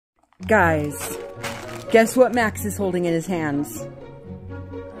Guys, guess what Max is holding in his hands?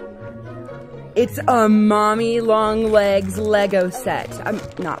 It's a Mommy Long Legs Lego set.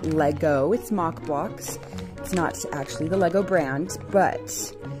 Not Lego, it's Mock Blocks. It's not actually the Lego brand,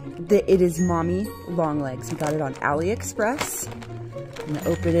 but it is Mommy Long Legs. We got it on AliExpress. I'm gonna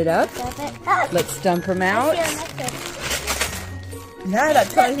open it up. Let's dump them out. Yeah,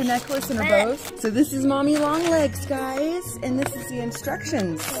 that's probably her necklace and her bows. So this is Mommy Long Legs, guys, and this is the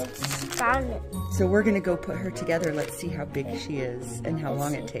instructions. So we're gonna go put her together. Let's see how big she is and how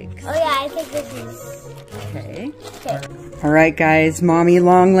long it takes. Oh yeah, I think this is... Okay. All right, guys, Mommy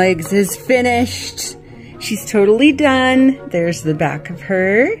Long Legs is finished. She's totally done. There's the back of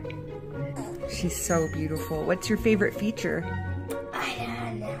her. She's so beautiful. What's your favorite feature? I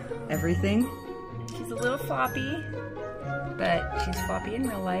don't know. Everything? She's a little floppy, but she's floppy in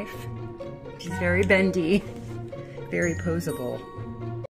real life. She's very bendy, very poseable.